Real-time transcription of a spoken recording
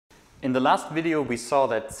In the last video, we saw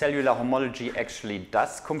that cellular homology actually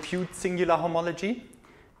does compute singular homology.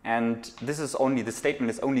 And this is only, the statement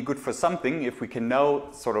is only good for something if we can now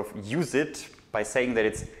sort of use it by saying that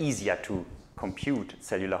it's easier to compute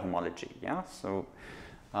cellular homology. Yeah? So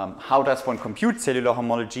how does one compute cellular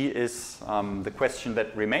homology is the question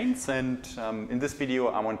that remains. And in this video,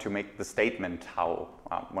 I want to make the statement how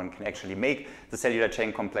one can actually make the cellular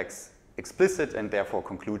chain complex explicit and therefore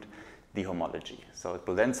conclude the homology. So it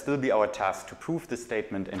will then still be our task to prove this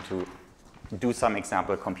statement and to do some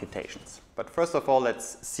example computations. But first of all,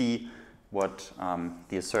 let's see what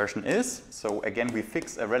the assertion is. So again, we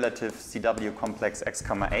fix a relative CW complex x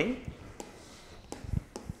comma a.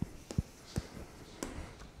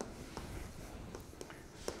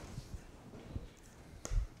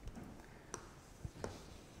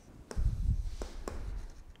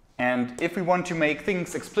 And if we want to make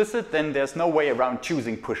things explicit, then there's no way around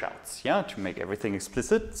choosing pushouts, yeah, to make everything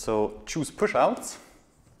explicit. So choose pushouts.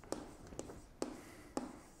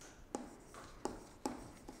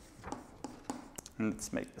 And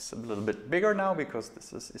let's make this a little bit bigger now because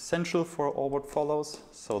this is essential for all what follows.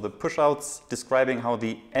 So the pushouts describing how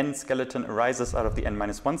the n skeleton arises out of the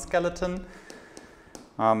n-1 skeleton.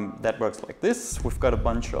 That works like this. We've got a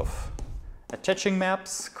bunch of attaching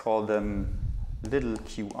maps, call them little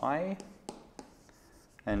qi,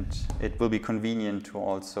 and it will be convenient to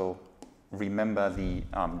also remember the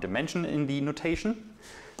dimension in the notation.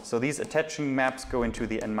 So these attaching maps go into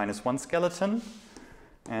the n-1 skeleton,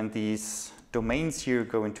 and these domains here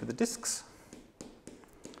go into the disks.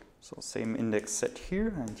 So same index set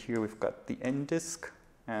here, and here we've got the n disk,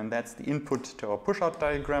 and that's the input to our pushout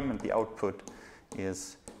diagram, and the output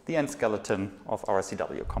is the n skeleton of our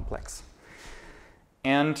CW complex.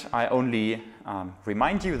 And I only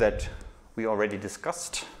remind you that we already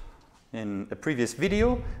discussed in a previous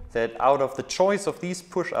video that out of the choice of these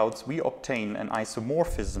pushouts, we obtain an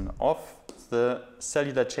isomorphism of the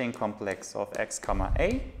cellular chain complex of x comma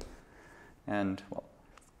a. And well,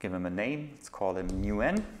 give him a name, let's call him mu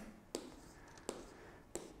n.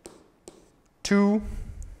 To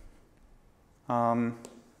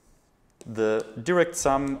the direct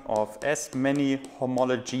sum of as many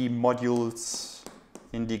homology modules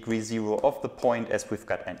in degree 0 of the point as we've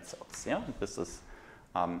got n cells. Yeah? This is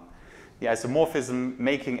the isomorphism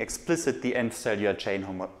making explicit the nth cellular chain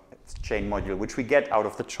module, which we get out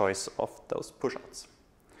of the choice of those pushouts.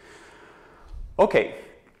 Okay,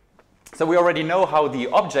 so we already know how the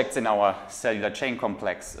objects in our cellular chain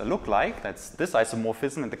complex look like. That's this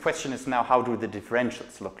isomorphism, and the question is now, how do the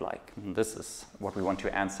differentials look like? And this is what we want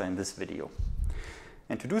to answer in this video.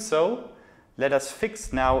 And to do so, let us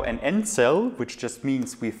fix now an n cell, which just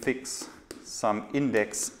means we fix some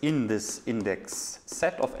index in this index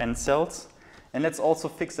set of n cells. And let's also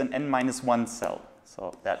fix an n-1 cell.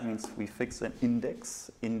 So that means we fix an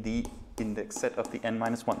index in the index set of the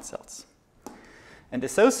n-1 cells. And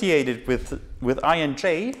associated with I and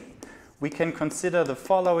j, we can consider the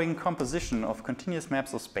following composition of continuous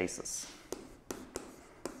maps of spaces.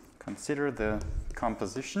 Consider the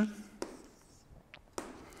composition.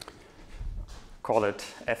 Call it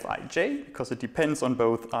Fij, because it depends on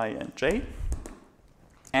both I and j.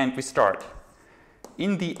 And we start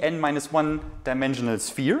in the n-1 dimensional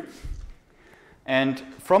sphere. And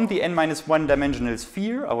from the n-1 dimensional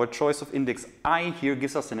sphere, our choice of index I here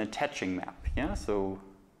gives us an attaching map. Yeah? So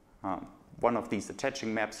one of these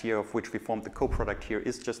attaching maps here, of which we formed the coproduct here,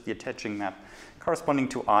 is just the attaching map corresponding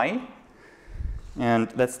to I. And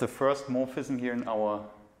that's the first morphism here in our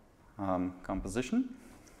composition.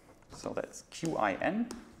 So that's QIN.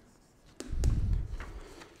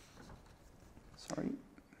 Sorry.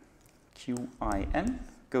 QIN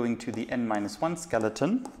going to the n-1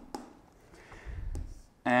 skeleton.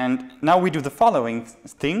 And now we do the following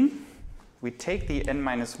thing. We take the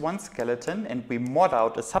n-1 skeleton and we mod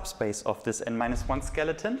out a subspace of this n-1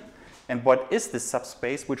 skeleton. And what is this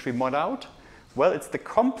subspace which we mod out? Well, it's the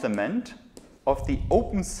complement of the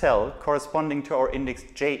open cell corresponding to our index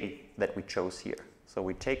j that we chose here. So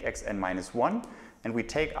we take xn-1 and we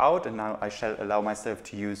take out, and now I shall allow myself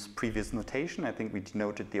to use previous notation. I think we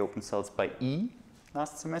denoted the open cells by E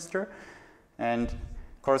last semester. And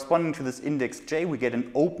corresponding to this index j, we get an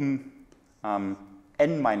open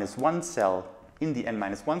n-1 cell in the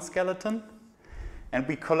n-1 skeleton. And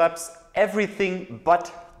we collapse everything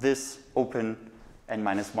but this open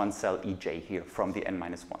n-1 cell ej here from the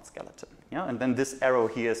n-1 skeleton. Yeah? And then this arrow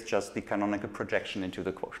here is just the canonical projection into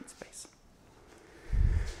the quotient space.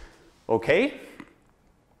 Okay,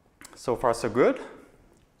 so far so good.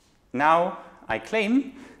 Now I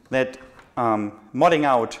claim that modding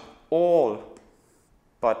out all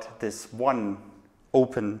but this one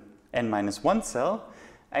open n-1 cell,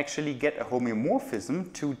 actually get a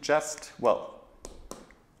homeomorphism to just, well,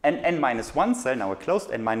 an n-1 cell, now a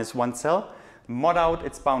closed n-1 cell, mod out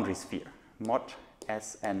its boundary sphere, mod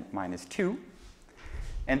Sn-2.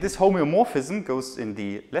 And this homeomorphism goes in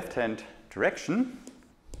the left-hand direction.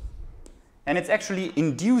 And it's actually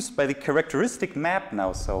induced by the characteristic map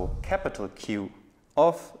now, so capital Q,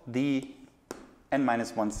 of the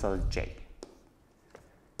n-1 cell J.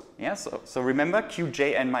 Yeah, so remember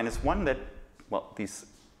Qj n-1, that, well, these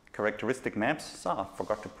characteristic maps, I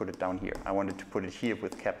forgot to put it down here. I wanted to put it here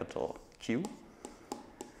with capital Q.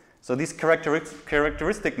 So these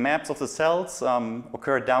characteristic maps of the cells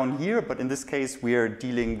occur down here, but in this case we are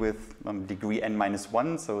dealing with degree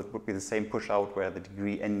n-1, so it would be the same push out where the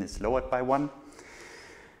degree n is lowered by 1.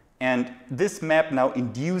 And this map now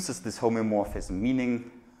induces this homeomorphism,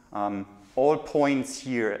 meaning all points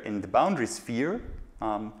here in the boundary sphere,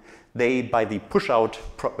 they, by the push-out,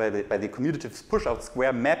 by the commutative push-out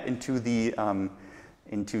square, map into the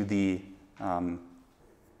n-2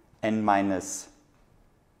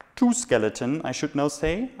 skeleton, I should now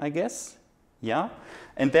say, I guess. Yeah,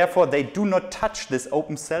 and therefore they do not touch this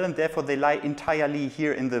open cell, and therefore they lie entirely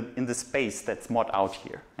here in the space that's mod out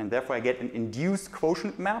here, and therefore I get an induced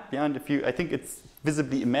quotient map. Yeah, and I think it's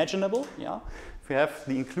visibly imaginable. Yeah, if you have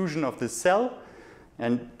the inclusion of this cell,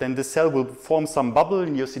 and then the cell will form some bubble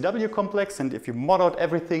in your CW complex, and if you mod out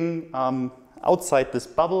everything outside this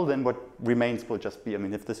bubble, then what remains will just be, I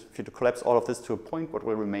mean, if you collapse all of this to a point, what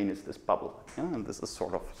will remain is this bubble. Yeah? And this is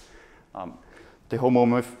sort of the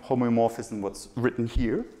homomorphism what's written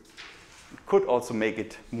here. It could also make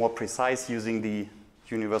it more precise using the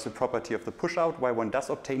universal property of the push-out, why one does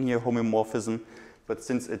obtain here homomorphism, but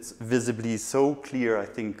since it's visibly so clear, I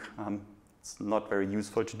think it's not very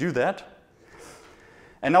useful to do that.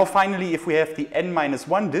 And now finally, if we have the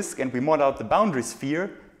n-1 disk and we mod out the boundary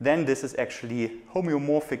sphere, then this is actually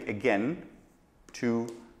homeomorphic again to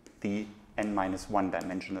the n-1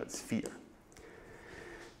 dimensional sphere.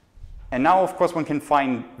 And now, of course, one can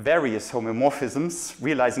find various homomorphisms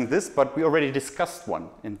realizing this, but we already discussed one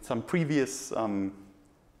in some previous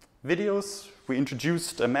videos. We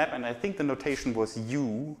introduced a map, and I think the notation was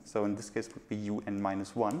U, so in this case it would be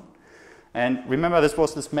UN-1. And remember, this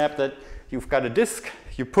was this map that you've got a disk,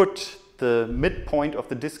 you put the midpoint of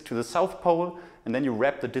the disk to the south pole, and then you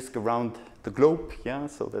wrap the disk around the globe, yeah,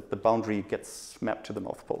 so that the boundary gets mapped to the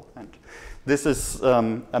north pole. And this is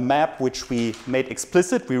a map which we made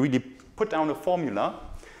explicit. We really put down a formula,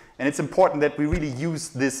 and it's important that we really use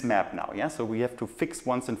this map now, yeah? So we have to fix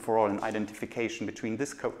once and for all an identification between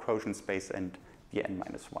this quotient space and the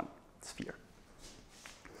n-1 sphere.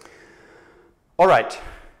 All right,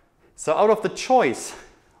 so out of the choice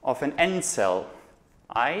of an n cell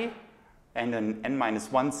I and an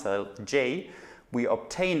n-1 cell J, we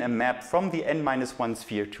obtain a map from the n-1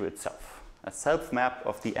 sphere to itself, a self-map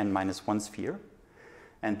of the n-1 sphere.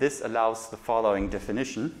 And this allows the following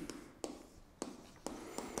definition.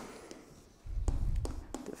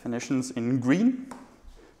 Definitions in green.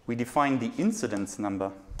 We define the incidence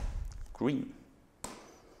number, green.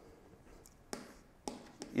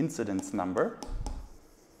 Incidence number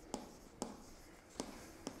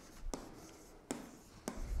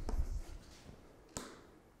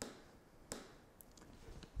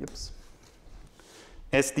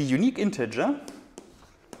as the unique integer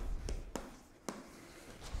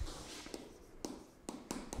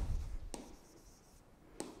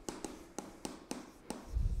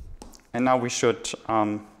and now we should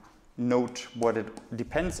note what it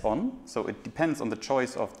depends on. So it depends on the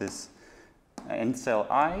choice of this n cell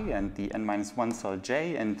I and the n-1 cell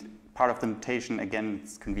J, and part of the notation, again,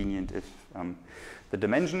 it's convenient if the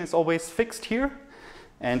dimension is always fixed here.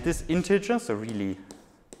 And this integer, so really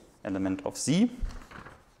element of Z,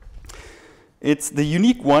 it's the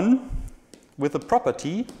unique one with the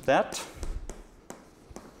property that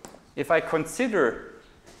if I consider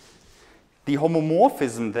the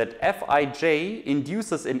homomorphism that Fij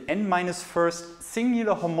induces an n-1st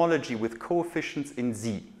singular homology with coefficients in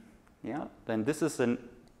Z, yeah, then this is an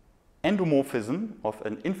endomorphism of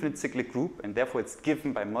an infinite cyclic group, and therefore it's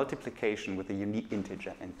given by multiplication with a unique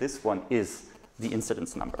integer, and this one is the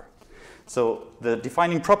incidence number. So the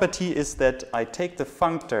defining property is that I take the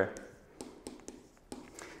functor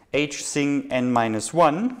h sing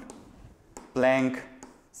n-1 blank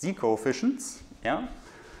Z coefficients, yeah.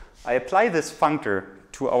 I apply this functor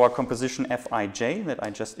to our composition Fij that I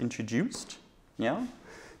just introduced, yeah.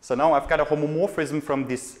 So now I've got a homomorphism from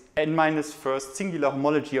this n-1st singular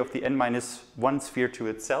homology of the n-1 sphere to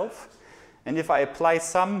itself. And if I apply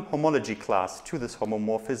some homology class to this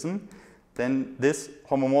homomorphism, then this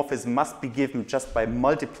homomorphism must be given just by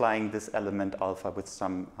multiplying this element alpha with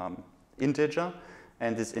some integer,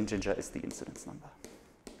 and this integer is the incidence number.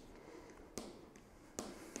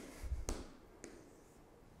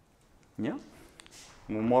 Yeah?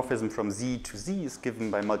 Homomorphism from Z to Z is given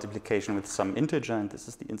by multiplication with some integer, and this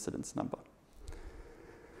is the incidence number.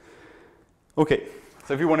 Okay,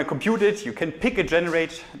 so if you want to compute it, you can pick a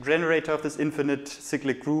generator of this infinite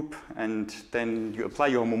cyclic group, and then you apply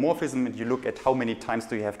your homomorphism, and you look at how many times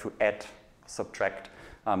do you have to add, subtract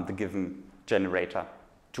the given generator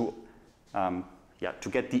to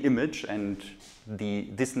get the image, and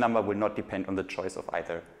this number will not depend on the choice of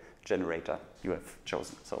either generator you have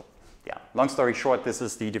chosen. So yeah, long story short, this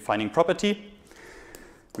is the defining property.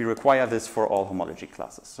 We require this for all homology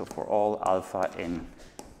classes. So for all alpha in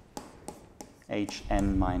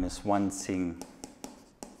Hn minus 1 Sing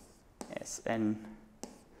Sn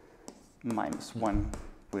minus 1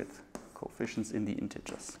 with coefficients in the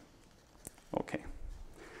integers. Okay.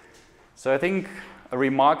 So I think a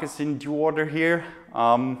remark is in due order here.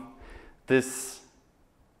 This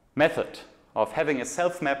method of having a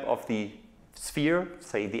self-map of the sphere,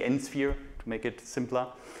 say the n sphere to make it simpler,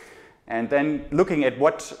 and then looking at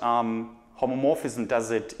what homomorphism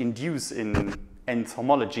does it induce in nth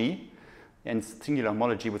homology, and singular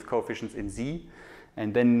homology with coefficients in Z,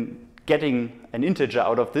 and then getting an integer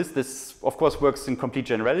out of this. This, of course, works in complete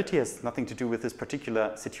generality, has nothing to do with this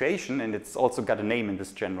particular situation, and it's also got a name in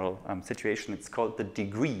this general situation. It's called the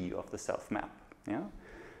degree of the self-map. Yeah?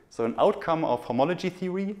 So an outcome of homology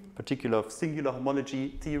theory, particular of singular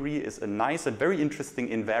homology theory, is a nice and very interesting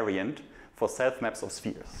invariant for self-maps of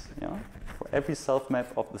spheres. Yeah? For every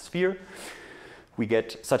self-map of the sphere, we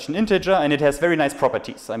get such an integer, and it has very nice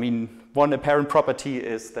properties. I mean, one apparent property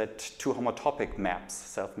is that two homotopic maps,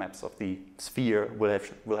 self-maps of the sphere, will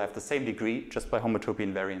have the same degree just by homotopy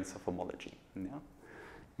invariance of homology. Yeah?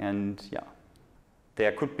 And yeah,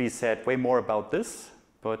 there could be said way more about this,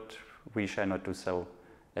 but we shall not do so,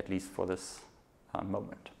 at least for this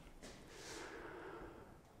moment.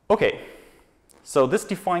 Okay, so this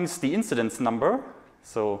defines the incidence number.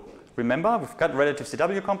 So remember, we've got relative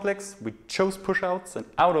CW complex, we chose pushouts, and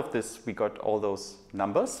out of this we got all those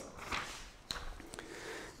numbers.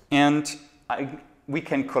 And we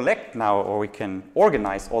can collect now, or we can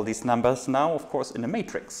organize all these numbers now, of course, in a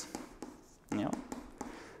matrix. Yeah.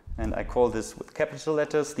 And I call this with capital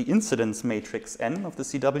letters the incidence matrix N of the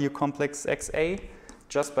CW complex XA,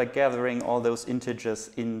 just by gathering all those integers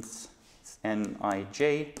ins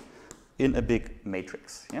Nij in a big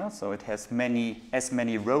matrix. Yeah? So it has as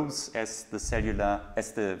many rows as the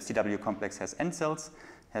CW complex has n cells,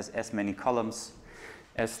 has as many columns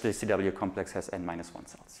as the CW complex has n-1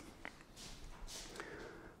 cells.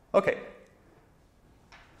 Okay.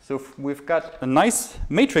 So we've got a nice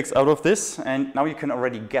matrix out of this, and now you can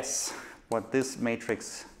already guess what this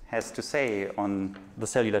matrix has to say on the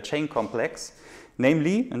cellular chain complex.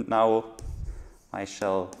 Namely, and now I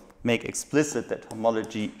shall make explicit that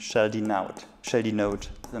homology shall denote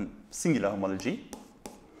the singular homology.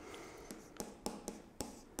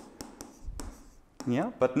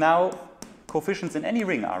 Yeah, but now coefficients in any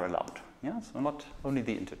ring are allowed. Yeah, so not only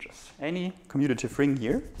the integers. Any commutative ring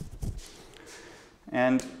here.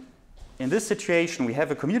 And in this situation, we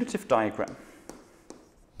have a commutative diagram.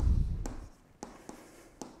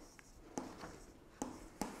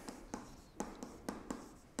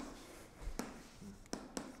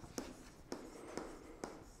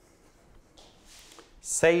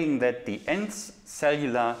 Saying that the nth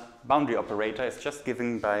cellular boundary operator is just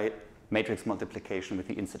given by matrix multiplication with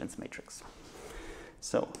the incidence matrix.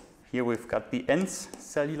 So here we've got the nth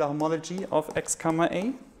cellular homology of x comma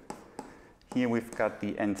a. Here we've got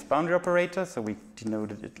the nth boundary operator, so we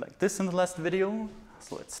denoted it like this in the last video.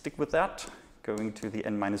 So let's stick with that. Going to the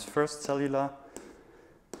n-1st cellular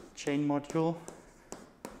chain module.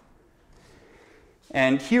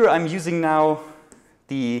 And here I'm using now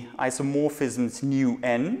the isomorphisms nu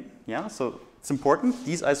n. Yeah, so it's important.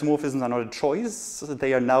 These isomorphisms are not a choice. So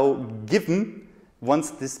they are now given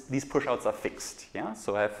once these pushouts are fixed. Yeah,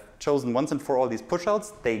 so I've chosen once and for all these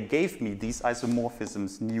pushouts. They gave me these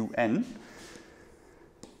isomorphisms nu n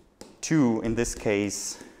to, in this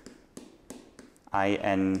case,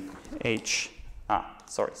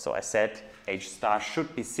 so I said H star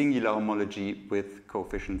should be singular homology with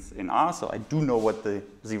coefficients in R. So I do know what the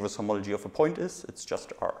zeroth homology of a point is. It's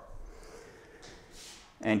just R.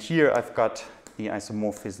 And here I've got the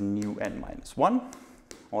isomorphism nu n-1,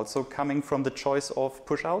 also coming from the choice of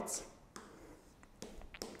pushouts.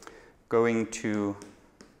 Going to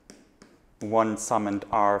 1 summoned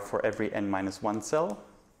R for every n-1 cell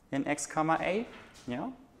in x comma a. Yeah.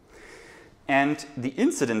 and the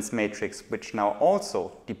incidence matrix, which now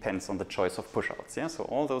also depends on the choice of pushouts. Yeah? So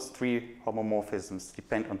all those three homomorphisms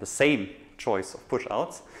depend on the same choice of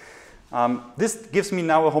pushouts. This gives me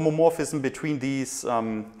now a homomorphism between these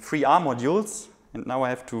three R modules, and now I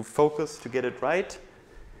have to focus to get it right.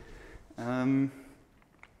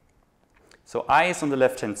 So I is on the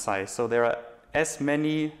left-hand side, so there are as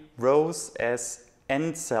many rows as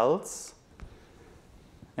n cells,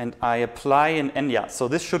 and I apply an n, yeah, so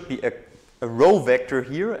this should be a row vector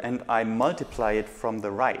here, and I multiply it from the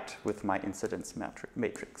right with my incidence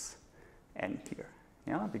matrix n here,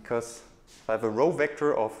 yeah, because if I have a row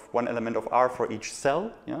vector of one element of R for each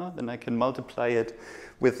cell, yeah, then I can multiply it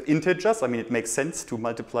with integers. I mean, it makes sense to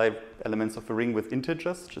multiply elements of a ring with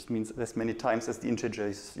integers, just means as many times as the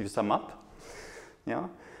integers you sum up, yeah.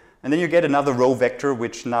 And then you get another row vector,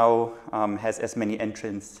 which now has as many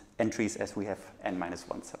entries as we have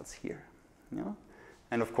n-1 cells here. Yeah?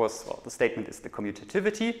 And of course, well, the statement is the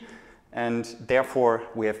commutativity, and therefore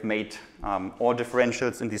we have made all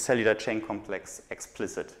differentials in the cellular chain complex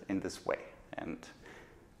explicit in this way. And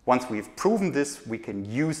once we've proven this, we can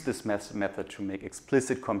use this method to make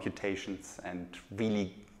explicit computations and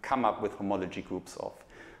really come up with homology groups of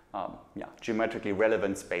geometrically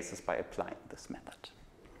relevant spaces by applying this method.